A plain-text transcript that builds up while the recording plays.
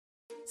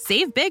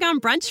Save big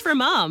on brunch for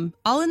mom,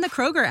 all in the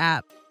Kroger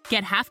app.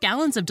 Get half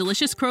gallons of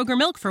delicious Kroger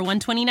milk for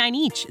 $1.29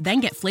 each. Then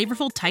get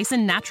flavorful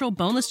Tyson natural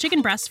boneless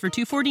chicken breasts for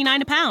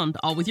 $2.49 a pound,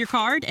 all with your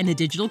card and a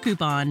digital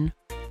coupon.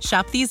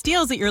 Shop these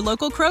deals at your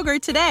local Kroger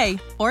today,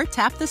 or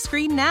tap the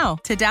screen now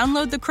to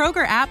download the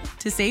Kroger app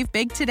to save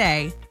big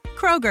today.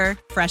 Kroger,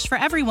 fresh for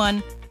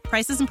everyone.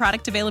 Prices and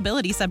product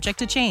availability subject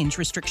to change.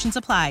 Restrictions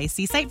apply.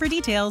 See site for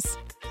details.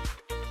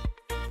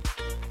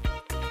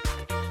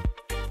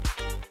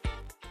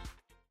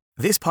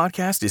 This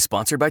podcast is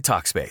sponsored by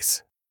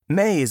Talkspace.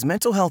 May is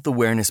Mental Health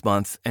Awareness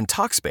Month, and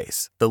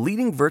Talkspace, the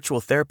leading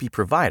virtual therapy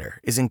provider,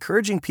 is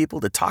encouraging people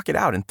to talk it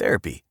out in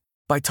therapy.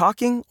 By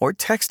talking or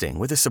texting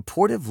with a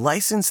supportive,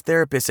 licensed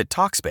therapist at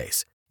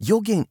Talkspace,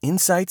 you'll gain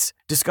insights,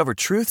 discover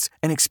truths,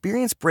 and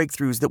experience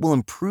breakthroughs that will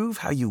improve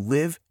how you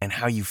live and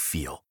how you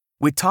feel.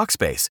 With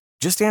Talkspace,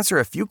 just answer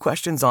a few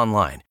questions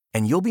online,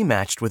 and you'll be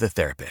matched with a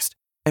therapist.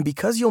 And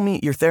because you'll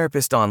meet your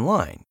therapist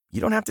online,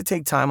 you don't have to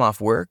take time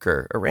off work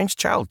or arrange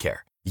childcare.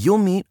 You'll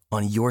meet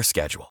on your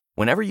schedule,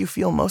 whenever you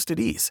feel most at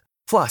ease.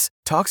 Plus,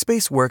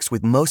 Talkspace works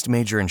with most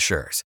major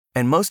insurers,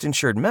 and most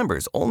insured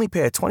members only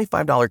pay a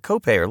 $25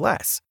 copay or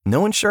less.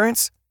 No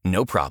insurance?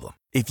 No problem.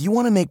 If you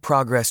want to make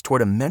progress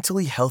toward a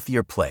mentally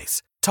healthier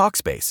place,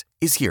 Talkspace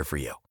is here for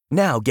you.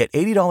 Now get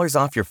 $80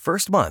 off your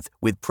first month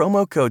with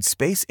promo code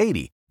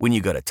SPACE80 when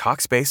you go to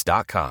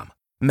Talkspace.com.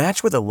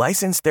 Match with a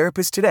licensed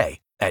therapist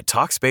today at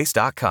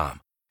Talkspace.com.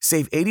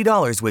 Save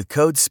 $80 with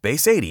code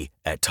SPACE80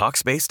 at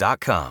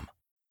Talkspace.com.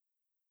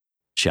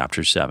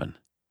 Chapter 7.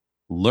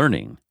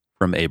 Learning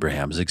from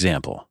Abraham's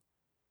Example.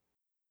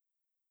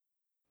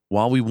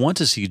 While we want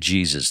to see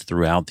Jesus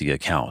throughout the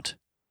account,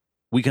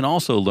 we can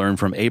also learn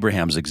from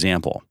Abraham's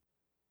example.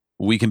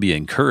 We can be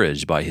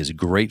encouraged by his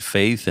great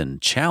faith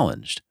and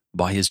challenged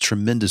by his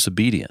tremendous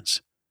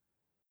obedience.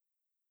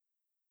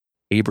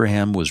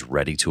 Abraham was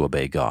ready to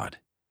obey God.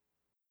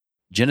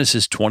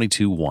 Genesis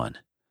 22:1.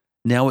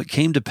 Now it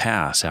came to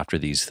pass after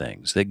these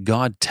things that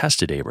God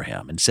tested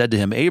Abraham and said to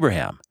him,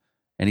 Abraham,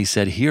 and he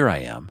said, Here I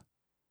am.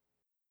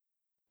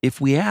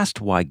 If we asked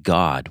why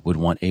God would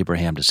want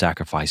Abraham to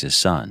sacrifice his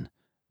son,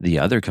 the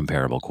other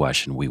comparable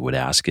question we would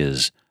ask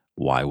is,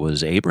 why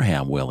was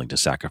Abraham willing to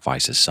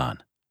sacrifice his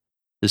son?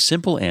 The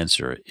simple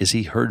answer is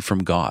he heard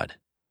from God.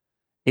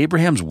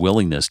 Abraham's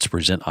willingness to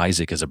present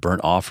Isaac as a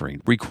burnt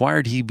offering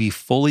required he be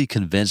fully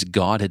convinced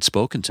God had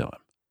spoken to him.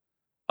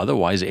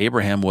 Otherwise,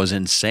 Abraham was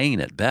insane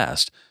at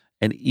best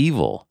and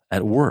evil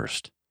at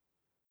worst.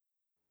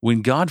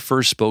 When God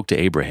first spoke to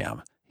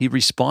Abraham, he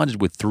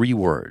responded with 3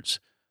 words,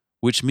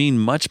 which mean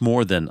much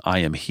more than I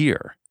am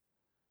here.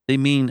 They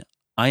mean,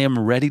 I am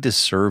ready to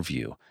serve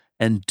you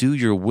and do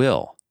your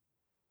will.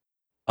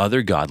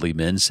 Other godly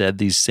men said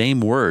these same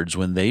words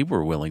when they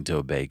were willing to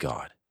obey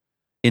God.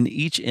 In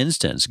each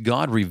instance,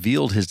 God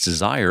revealed his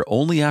desire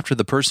only after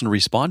the person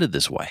responded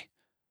this way.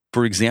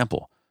 For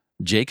example,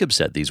 Jacob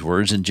said these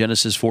words in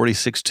Genesis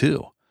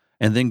 46:2,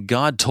 and then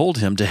God told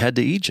him to head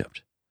to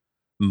Egypt.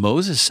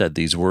 Moses said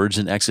these words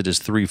in Exodus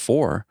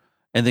 3:4,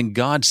 and then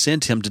God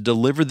sent him to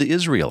deliver the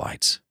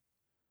Israelites.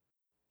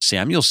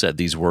 Samuel said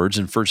these words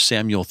in 1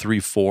 Samuel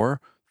 3:4,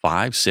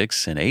 5,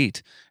 6, and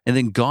 8, and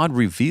then God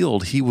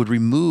revealed he would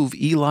remove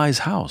Eli's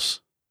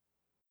house.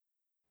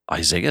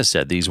 Isaiah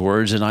said these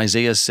words in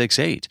Isaiah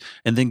 6:8,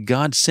 and then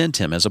God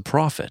sent him as a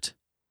prophet.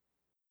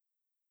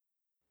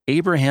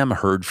 Abraham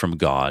heard from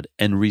God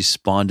and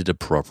responded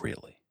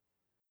appropriately.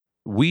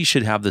 We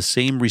should have the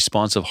same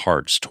responsive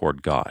hearts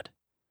toward God.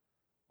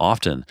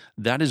 Often,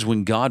 that is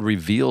when God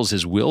reveals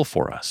his will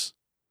for us.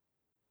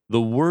 The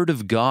Word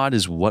of God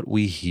is what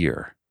we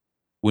hear.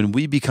 When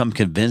we become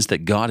convinced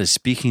that God is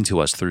speaking to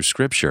us through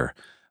Scripture,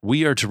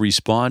 we are to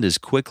respond as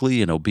quickly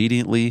and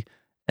obediently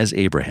as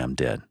Abraham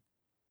did.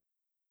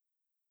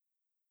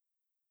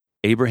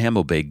 Abraham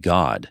obeyed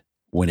God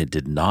when it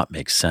did not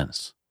make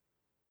sense.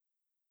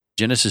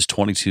 Genesis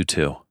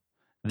 22:2.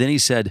 Then he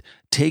said,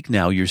 Take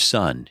now your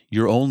son,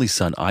 your only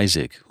son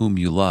Isaac, whom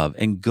you love,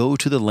 and go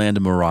to the land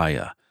of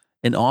Moriah,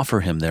 and offer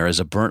him there as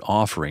a burnt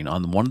offering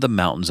on one of the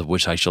mountains of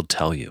which I shall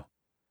tell you.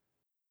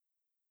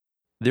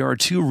 There are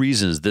 2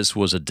 reasons this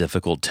was a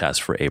difficult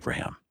test for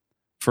Abraham.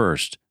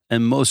 First,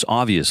 and most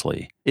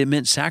obviously, it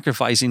meant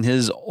sacrificing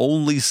his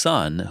only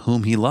son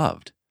whom he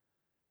loved.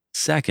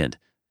 Second,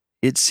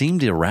 it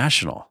seemed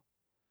irrational.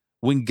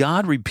 When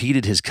God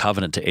repeated his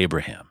covenant to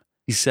Abraham,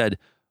 he said,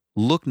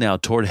 Look now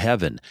toward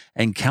heaven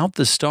and count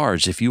the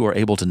stars if you are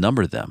able to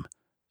number them.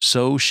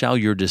 So shall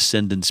your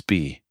descendants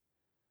be.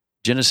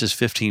 Genesis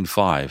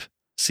 15:5.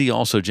 See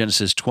also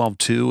Genesis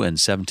 12:2 and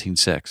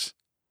 17:6.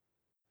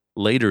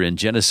 Later in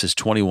Genesis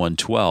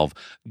 21:12,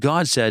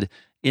 God said,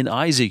 In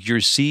Isaac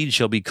your seed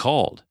shall be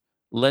called,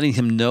 letting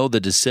him know the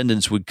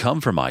descendants would come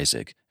from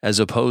Isaac, as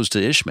opposed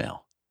to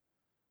Ishmael.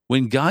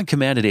 When God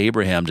commanded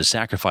Abraham to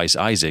sacrifice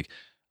Isaac,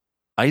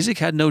 Isaac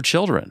had no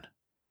children.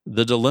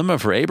 The dilemma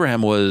for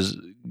Abraham was,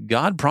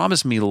 God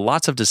promised me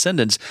lots of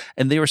descendants,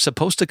 and they were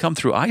supposed to come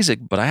through Isaac,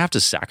 but I have to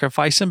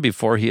sacrifice him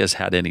before he has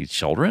had any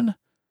children?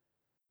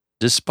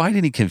 Despite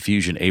any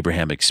confusion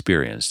Abraham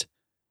experienced,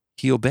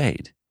 he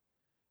obeyed.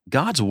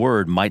 God's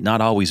word might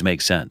not always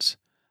make sense,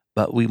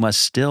 but we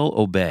must still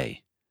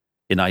obey.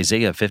 In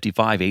Isaiah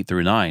 55,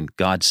 8-9,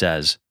 God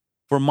says,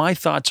 "For my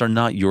thoughts are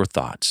not your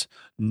thoughts,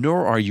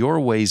 nor are your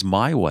ways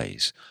my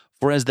ways.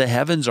 For as the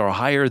heavens are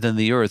higher than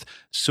the earth,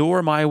 so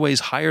are my ways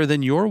higher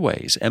than your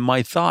ways, and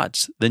my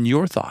thoughts than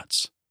your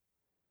thoughts."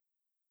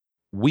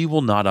 We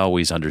will not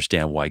always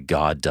understand why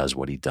God does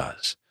what he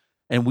does,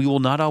 and we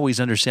will not always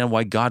understand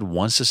why God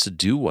wants us to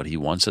do what he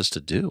wants us to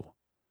do.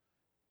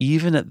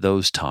 Even at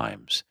those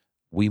times,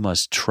 we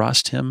must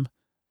trust him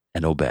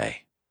and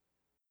obey.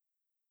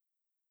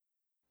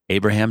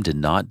 Abraham did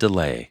not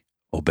delay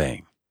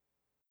obeying.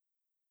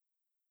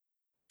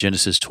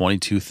 Genesis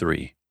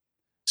 22:3.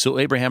 So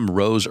Abraham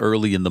rose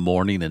early in the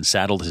morning and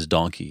saddled his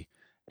donkey,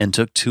 and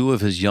took 2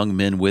 of his young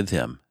men with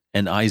him,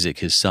 and Isaac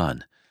his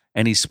son.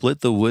 And he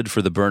split the wood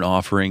for the burnt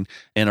offering,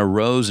 and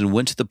arose and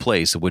went to the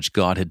place of which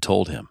God had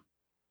told him.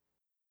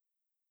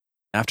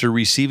 After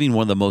receiving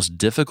one of the most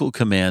difficult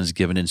commands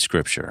given in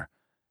Scripture,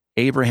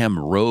 Abraham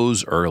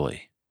rose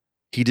early.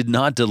 He did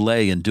not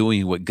delay in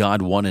doing what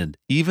God wanted,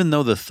 even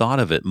though the thought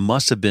of it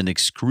must have been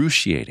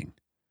excruciating.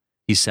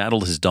 He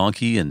saddled his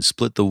donkey and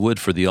split the wood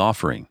for the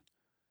offering.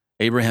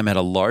 Abraham had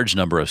a large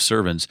number of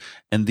servants,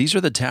 and these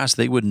are the tasks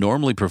they would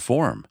normally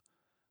perform,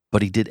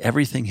 but he did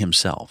everything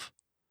himself.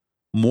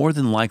 More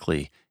than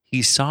likely,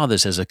 he saw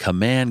this as a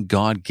command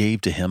God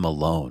gave to him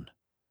alone.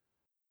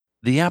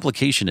 The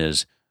application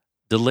is,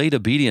 delayed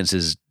obedience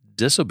is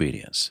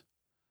disobedience.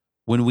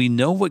 When we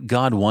know what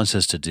God wants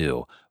us to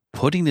do,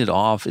 putting it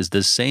off is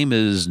the same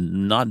as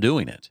not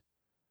doing it.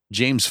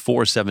 James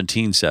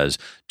 4:17 says,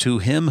 "To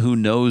him who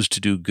knows to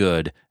do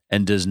good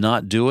and does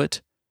not do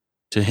it,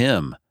 to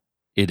him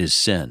it is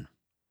sin."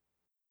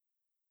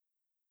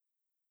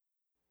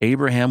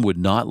 Abraham would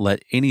not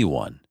let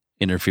anyone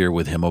interfere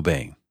with him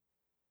obeying.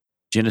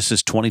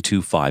 Genesis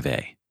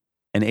 22:5a.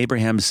 And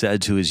Abraham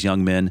said to his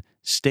young men,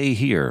 "Stay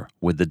here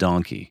with the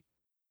donkey."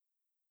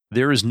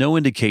 There is no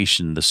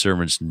indication the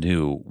servants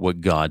knew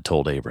what God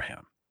told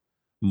Abraham.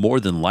 More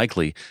than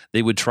likely,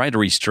 they would try to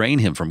restrain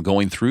him from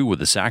going through with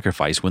the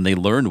sacrifice when they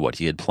learned what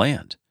he had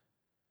planned.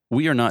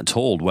 We are not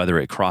told whether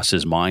it crossed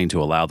his mind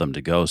to allow them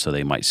to go so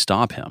they might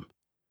stop him.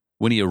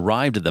 When he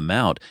arrived at the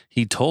mount,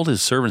 he told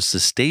his servants to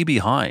stay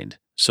behind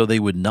so they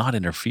would not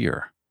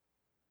interfere.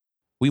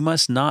 We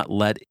must not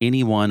let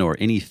anyone or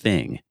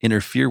anything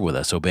interfere with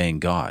us obeying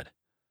God.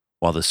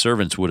 While the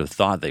servants would have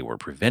thought they were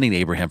preventing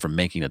Abraham from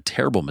making a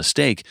terrible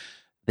mistake,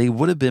 they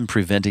would have been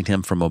preventing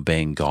him from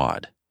obeying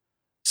God.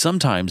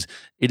 Sometimes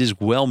it is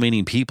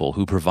well-meaning people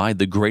who provide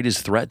the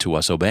greatest threat to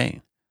us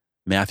obeying.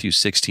 Matthew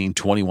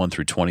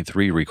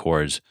 16:21-23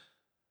 records,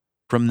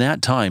 "From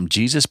that time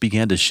Jesus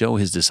began to show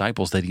his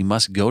disciples that he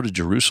must go to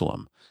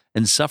Jerusalem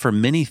and suffer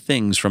many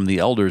things from the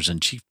elders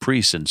and chief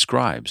priests and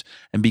scribes,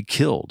 and be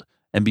killed,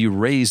 and be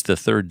raised the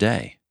 3rd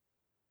day."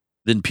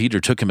 Then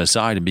Peter took him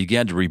aside and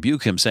began to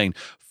rebuke him, saying,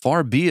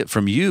 "Far be it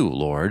from you,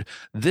 Lord,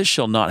 this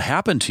shall not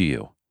happen to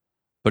you."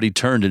 But he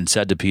turned and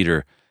said to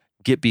Peter,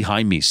 "Get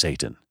behind me,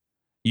 Satan.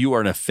 You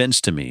are an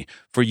offense to me,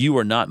 for you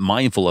are not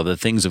mindful of the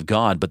things of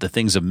God, but the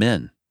things of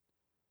men."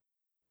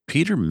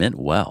 Peter meant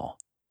well,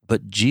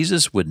 but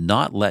Jesus would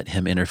not let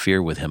him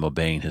interfere with him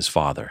obeying his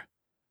Father.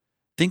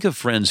 Think of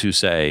friends who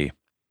say,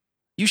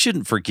 "You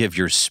shouldn't forgive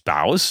your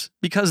spouse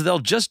because they'll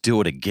just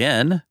do it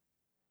again."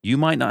 You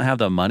might not have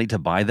the money to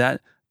buy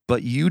that,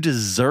 but you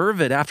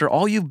deserve it after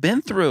all you've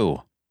been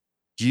through.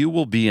 You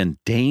will be in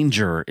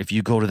danger if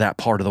you go to that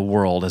part of the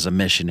world as a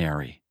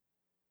missionary.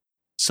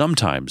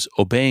 Sometimes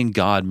obeying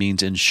God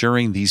means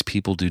ensuring these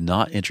people do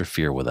not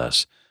interfere with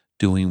us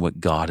doing what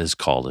God has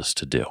called us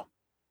to do.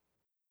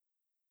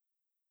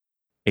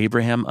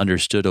 Abraham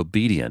understood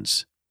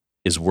obedience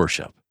is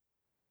worship.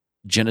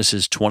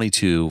 Genesis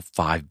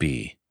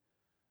 22:5b.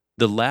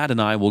 "The lad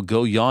and I will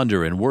go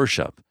yonder and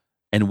worship,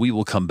 and we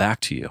will come back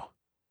to you."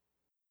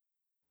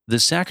 The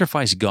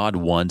sacrifice God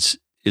wants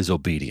is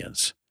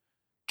obedience.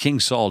 King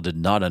Saul did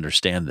not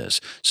understand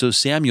this, so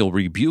Samuel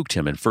rebuked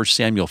him in 1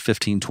 Samuel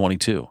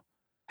 15:22.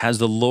 "Has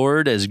the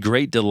Lord as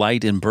great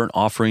delight in burnt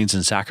offerings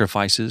and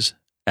sacrifices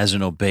as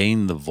in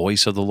obeying the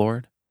voice of the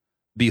Lord?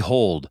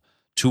 Behold,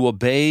 to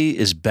obey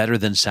is better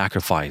than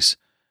sacrifice,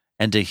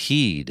 and to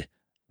heed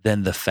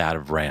than the fat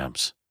of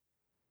rams."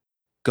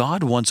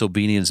 God wants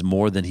obedience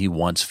more than he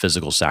wants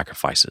physical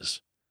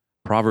sacrifices.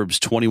 Proverbs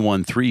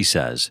 21:3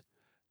 says,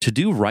 "To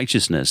do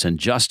righteousness and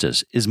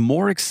justice is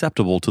more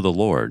acceptable to the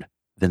Lord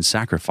than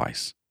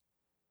sacrifice."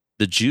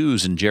 The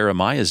Jews in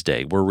Jeremiah's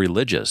day were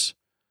religious,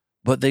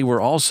 but they were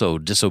also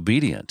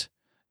disobedient.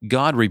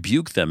 God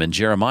rebuked them in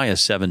Jeremiah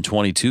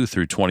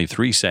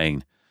 7:22-23,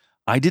 saying,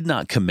 "I did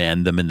not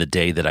command them in the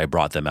day that I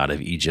brought them out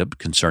of Egypt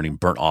concerning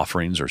burnt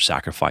offerings or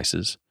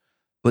sacrifices.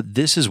 But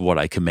this is what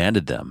I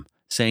commanded them,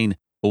 saying,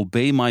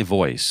 Obey my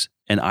voice,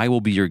 and I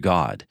will be your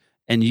God,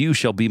 and you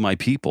shall be my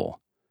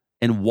people,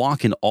 and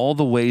walk in all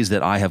the ways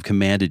that I have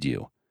commanded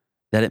you,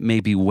 that it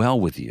may be well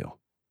with you."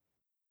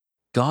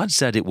 God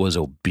said it was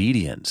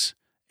obedience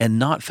and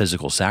not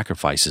physical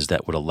sacrifices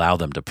that would allow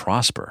them to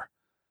prosper.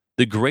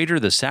 The greater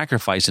the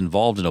sacrifice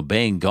involved in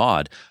obeying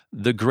God,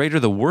 the greater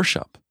the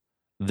worship.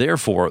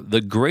 Therefore,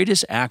 the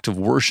greatest act of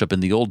worship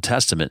in the Old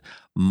Testament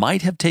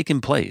might have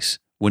taken place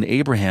when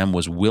Abraham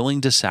was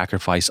willing to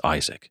sacrifice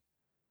Isaac.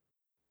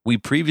 We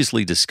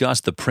previously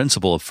discussed the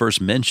principle of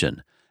first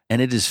mention,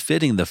 and it is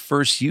fitting the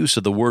first use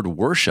of the word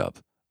worship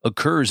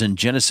occurs in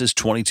Genesis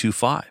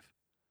 22:5.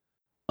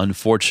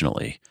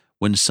 Unfortunately,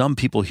 when some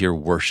people hear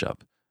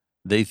worship,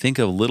 they think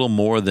of little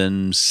more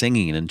than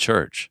singing in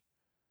church.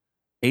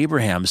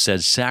 Abraham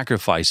said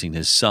sacrificing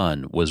his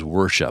son was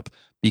worship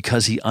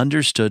because he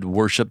understood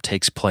worship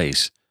takes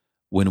place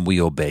when we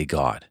obey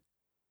God.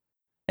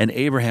 And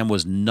Abraham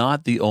was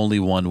not the only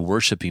one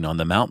worshiping on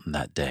the mountain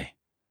that day.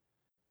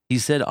 He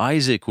said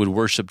Isaac would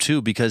worship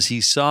too because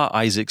he saw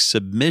Isaac's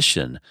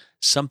submission,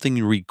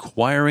 something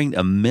requiring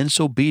immense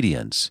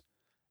obedience,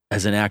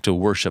 as an act of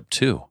worship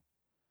too.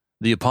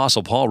 The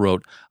Apostle Paul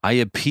wrote, "I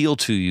appeal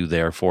to you,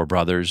 therefore,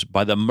 brothers,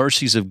 by the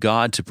mercies of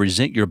God, to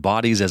present your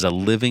bodies as a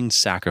living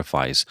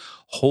sacrifice,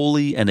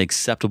 holy and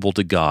acceptable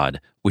to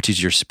God, which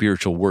is your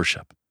spiritual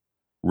worship."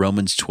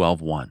 Romans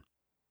 12:1.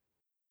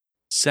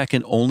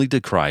 Second only to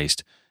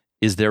Christ,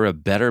 is there a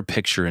better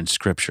picture in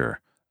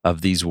Scripture of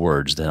these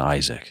words than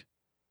Isaac?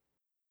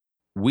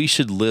 We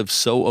should live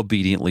so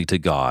obediently to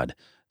God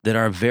that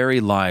our very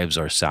lives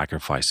are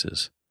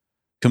sacrifices.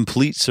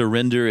 Complete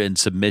surrender and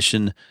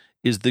submission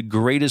is the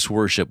greatest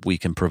worship we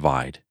can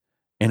provide,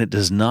 and it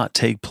does not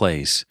take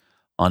place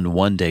on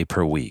one day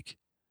per week.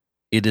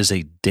 It is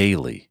a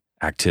daily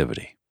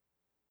activity.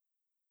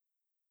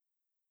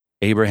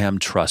 Abraham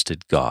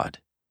trusted God.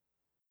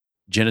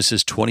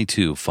 Genesis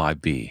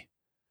 22:5b.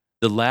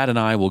 The lad and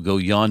I will go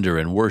yonder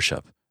and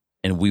worship,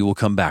 and we will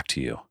come back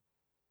to you.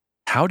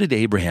 How did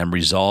Abraham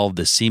resolve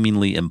the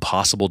seemingly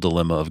impossible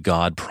dilemma of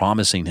God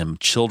promising him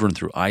children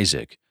through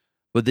Isaac,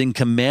 but then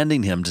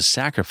commanding him to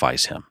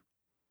sacrifice him?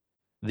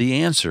 The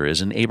answer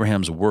is in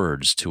Abraham's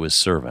words to his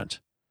servant,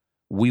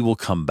 "We will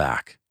come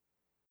back."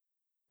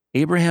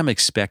 Abraham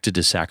expected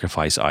to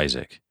sacrifice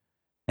Isaac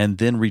and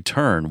then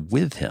return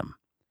with him.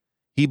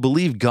 He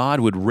believed God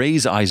would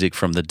raise Isaac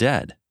from the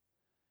dead.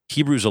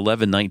 Hebrews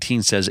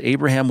 11:19 says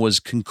Abraham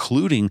was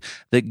concluding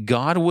that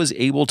God was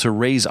able to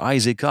raise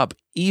Isaac up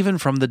even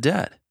from the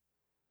dead.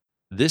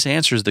 This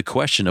answers the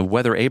question of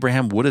whether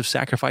Abraham would have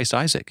sacrificed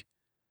Isaac.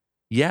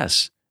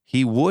 Yes,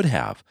 he would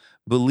have,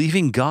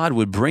 believing God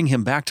would bring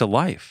him back to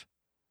life.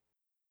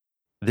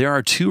 There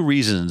are two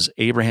reasons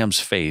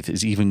Abraham's faith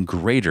is even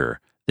greater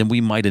than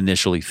we might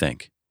initially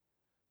think.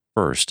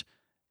 First,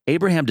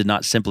 Abraham did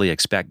not simply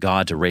expect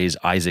God to raise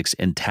Isaac's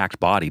intact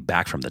body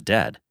back from the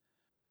dead.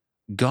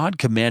 God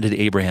commanded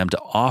Abraham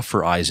to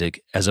offer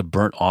Isaac as a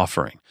burnt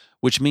offering,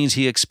 which means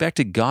he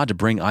expected God to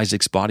bring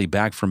Isaac's body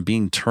back from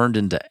being turned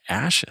into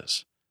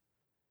ashes.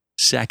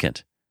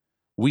 Second,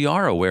 we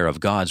are aware of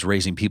God's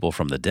raising people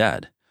from the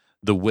dead.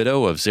 The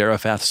widow of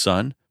Zarephath's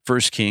son,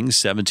 1 Kings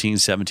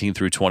 17:17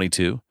 through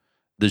 22,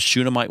 the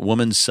Shunammite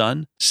woman's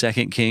son,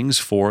 2 Kings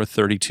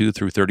 4:32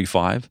 through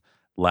 35,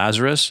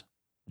 Lazarus,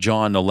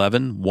 John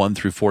 11:1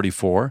 through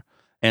 44,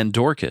 and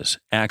Dorcas,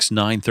 Acts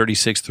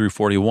 9:36 through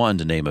 41,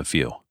 to name a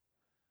few.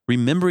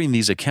 Remembering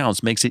these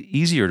accounts makes it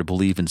easier to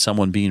believe in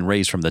someone being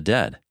raised from the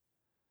dead.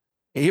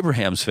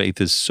 Abraham's faith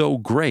is so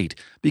great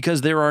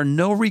because there are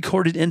no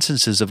recorded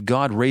instances of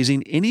God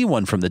raising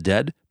anyone from the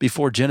dead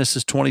before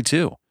Genesis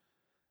 22.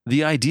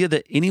 The idea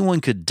that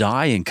anyone could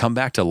die and come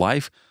back to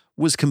life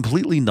was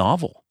completely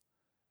novel.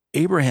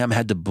 Abraham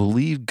had to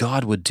believe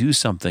God would do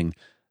something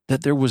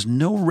that there was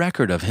no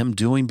record of him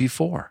doing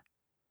before.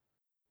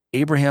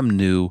 Abraham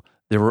knew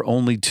there were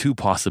only two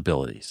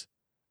possibilities.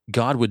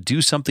 God would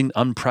do something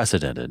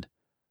unprecedented,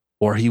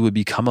 or he would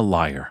become a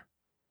liar.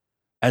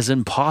 As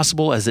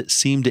impossible as it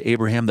seemed to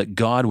Abraham that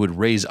God would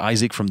raise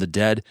Isaac from the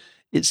dead,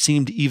 it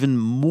seemed even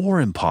more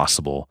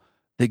impossible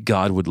that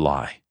God would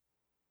lie.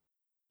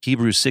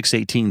 Hebrews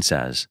 6:18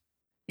 says,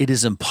 "It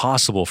is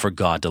impossible for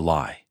God to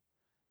lie."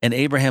 And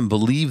Abraham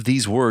believed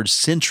these words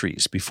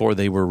centuries before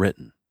they were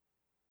written.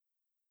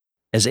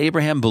 As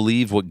Abraham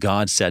believed what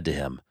God said to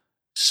him,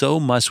 so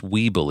must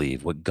we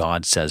believe what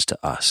God says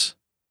to us.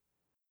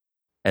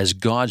 As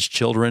God's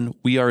children,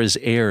 we are his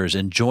heirs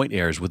and joint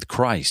heirs with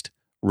Christ,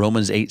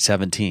 Romans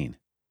 8:17.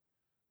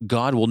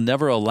 God will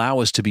never allow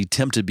us to be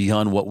tempted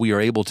beyond what we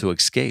are able to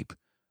escape,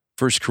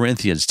 1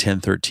 Corinthians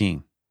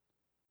 10:13.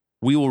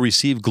 We will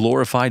receive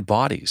glorified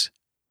bodies,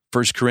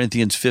 1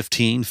 Corinthians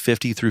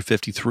 15:50 through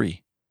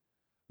 53.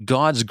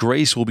 God's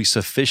grace will be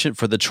sufficient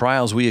for the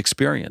trials we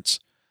experience,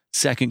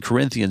 2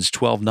 Corinthians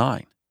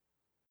 12:9.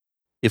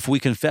 If we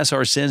confess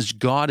our sins,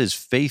 God is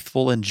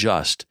faithful and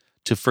just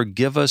to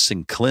forgive us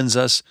and cleanse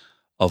us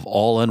of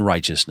all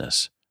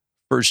unrighteousness,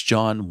 1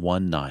 John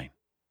 1:9.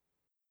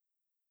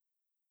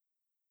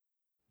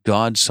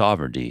 God's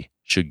sovereignty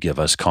should give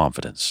us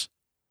confidence.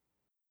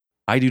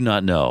 I do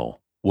not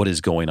know what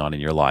is going on in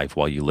your life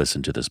while you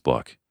listen to this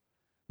book,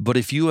 but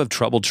if you have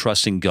trouble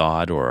trusting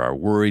God or are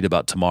worried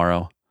about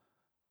tomorrow,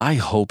 I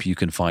hope you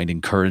can find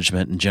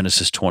encouragement in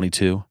Genesis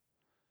 22.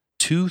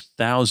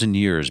 2,000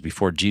 years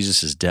before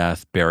Jesus'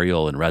 death,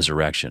 burial, and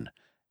resurrection,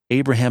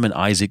 Abraham and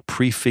Isaac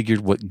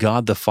prefigured what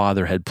God the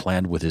Father had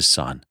planned with his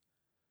son.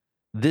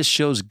 This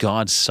shows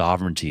God's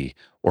sovereignty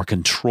or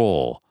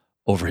control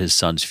over his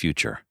son's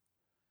future.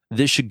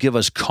 This should give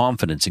us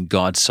confidence in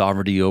God's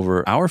sovereignty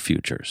over our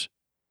futures.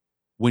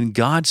 When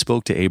God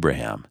spoke to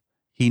Abraham,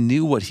 he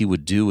knew what he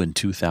would do in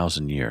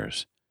 2,000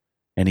 years,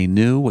 and he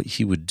knew what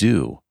he would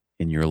do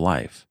in your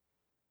life.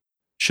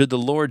 Should the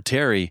Lord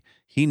tarry,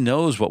 he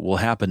knows what will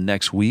happen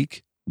next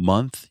week,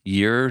 month,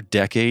 year,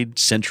 decade,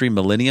 century,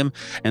 millennium,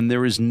 and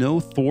there is no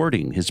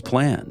thwarting his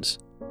plans.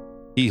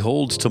 He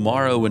holds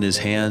tomorrow in his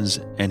hands,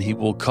 and he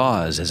will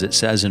cause, as it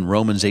says in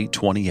Romans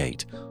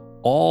 8:28,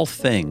 all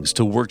things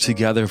to work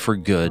together for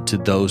good to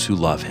those who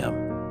love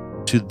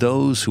him, to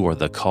those who are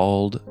the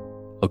called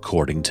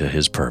according to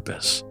his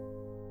purpose.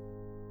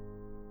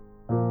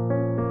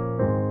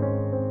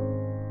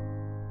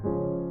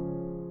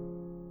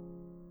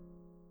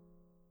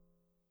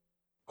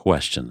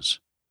 Questions.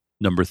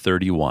 Number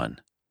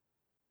 31.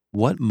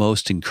 What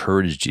most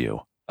encouraged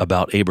you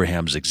about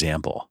Abraham's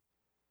example?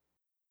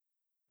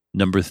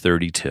 Number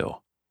 32.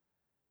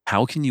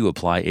 How can you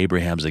apply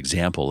Abraham's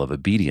example of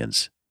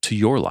obedience to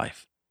your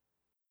life?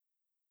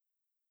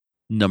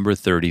 Number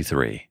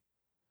 33.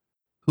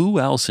 Who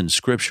else in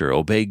Scripture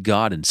obeyed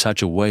God in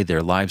such a way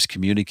their lives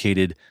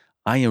communicated,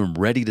 I am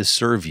ready to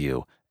serve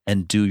you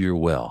and do your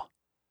will?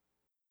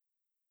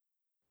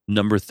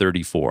 Number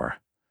 34.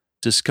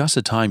 Discuss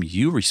a time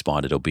you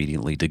responded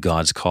obediently to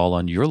God's call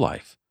on your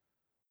life.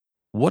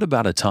 What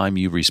about a time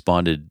you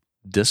responded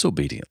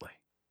disobediently?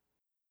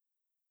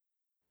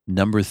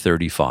 Number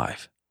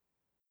 35.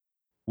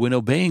 When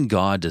obeying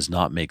God does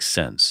not make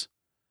sense,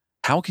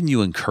 how can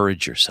you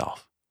encourage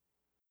yourself?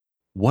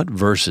 What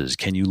verses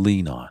can you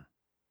lean on?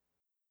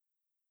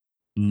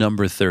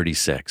 Number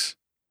 36.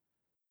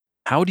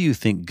 How do you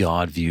think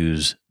God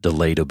views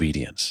delayed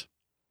obedience?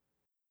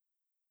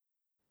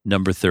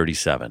 Number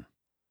 37.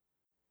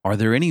 Are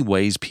there any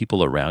ways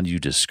people around you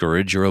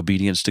discourage your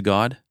obedience to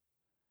God?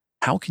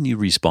 How can you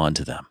respond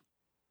to them?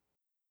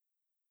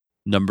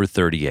 Number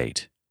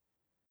 38.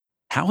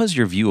 How has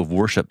your view of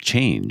worship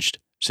changed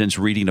since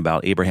reading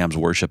about Abraham's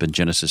worship in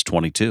Genesis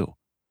 22?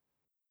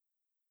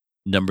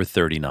 Number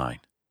 39.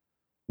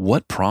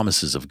 What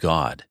promises of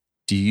God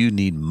do you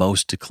need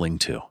most to cling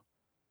to,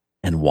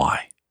 and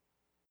why?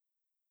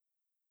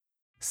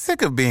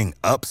 Sick of being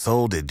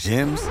upsold at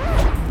gyms?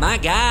 My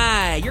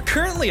guy, you're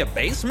currently a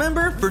base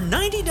member? For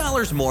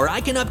 $90 more, I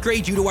can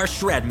upgrade you to our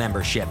Shred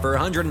membership. For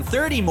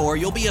 $130 more,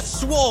 you'll be a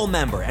Swole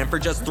member. And for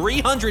just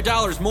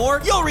 $300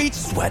 more, you'll reach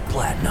Sweat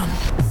Platinum.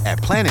 At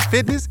Planet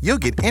Fitness, you'll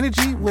get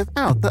energy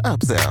without the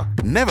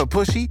upsell. Never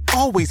pushy,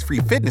 always free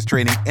fitness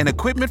training and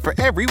equipment for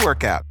every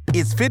workout.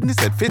 It's fitness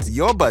that fits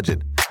your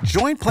budget.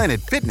 Join Planet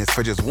Fitness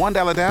for just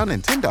 $1 down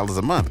and $10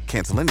 a month.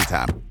 Cancel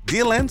anytime.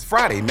 Deal ends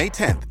Friday, May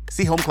 10th.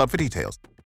 See Home Club for details.